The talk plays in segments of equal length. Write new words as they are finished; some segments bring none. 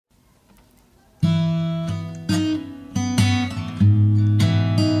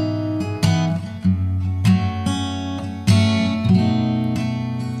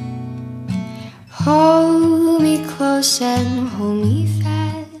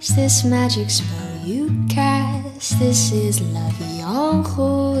fast, this magic spell you cast. This is la vie en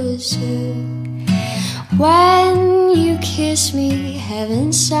rose. When you kiss me,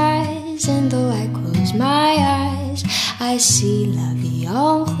 heaven sighs, and though I close my eyes, I see la vie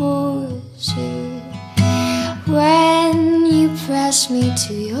en rose. When you press me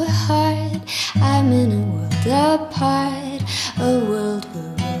to your heart, I'm in a world apart, a world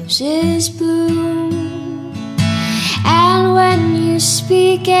where roses bloom. And when you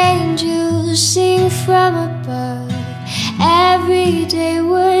speak, angels sing from above. Everyday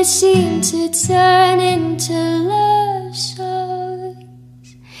words seem to turn into love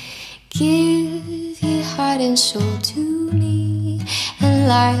songs. Give your heart and soul to me, and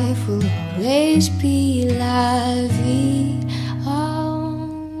life will always be la vie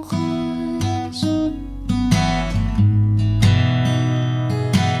en rose.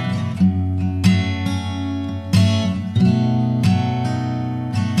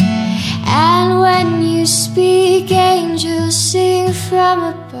 And when you speak, angels sing from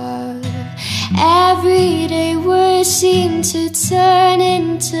above. Everyday words seem to turn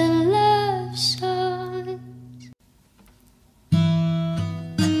into love songs.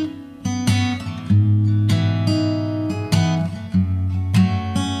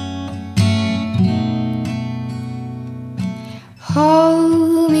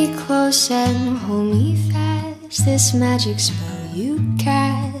 Hold me close and hold me fast, this magic spell you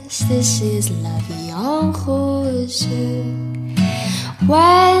cast. This is la vie en rose.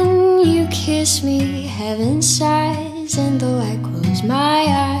 When you kiss me, heaven sighs, and though I close my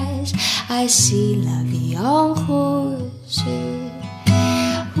eyes, I see la vie en rose.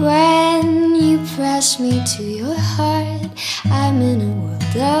 When you press me to your heart, I'm in a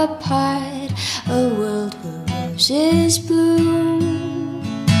world apart, a world where roses bloom.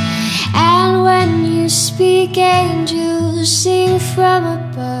 And when you speak, angels sing from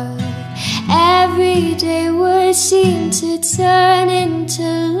above. Everyday words seem to turn into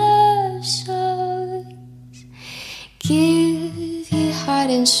love songs. Give your heart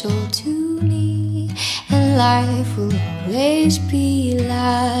and soul to me, and life will always be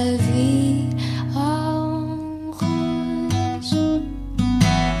la vie en rose.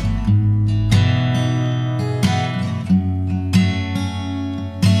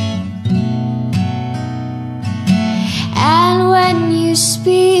 And when you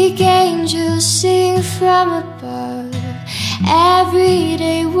speak, angels sing from above.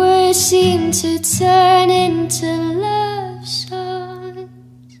 Everyday words seem to turn into love songs.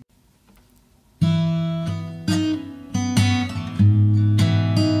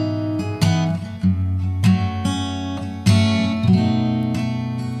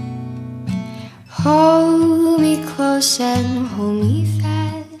 Hold me close and hold me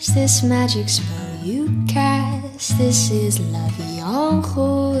fast, this magic spell you cast. This is la vie en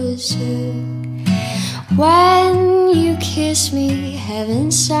rose. When you kiss me,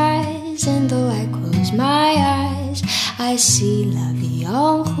 heaven sighs, and though I close my eyes, I see la vie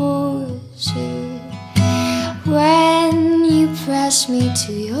en rose. When you press me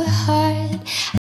to your heart,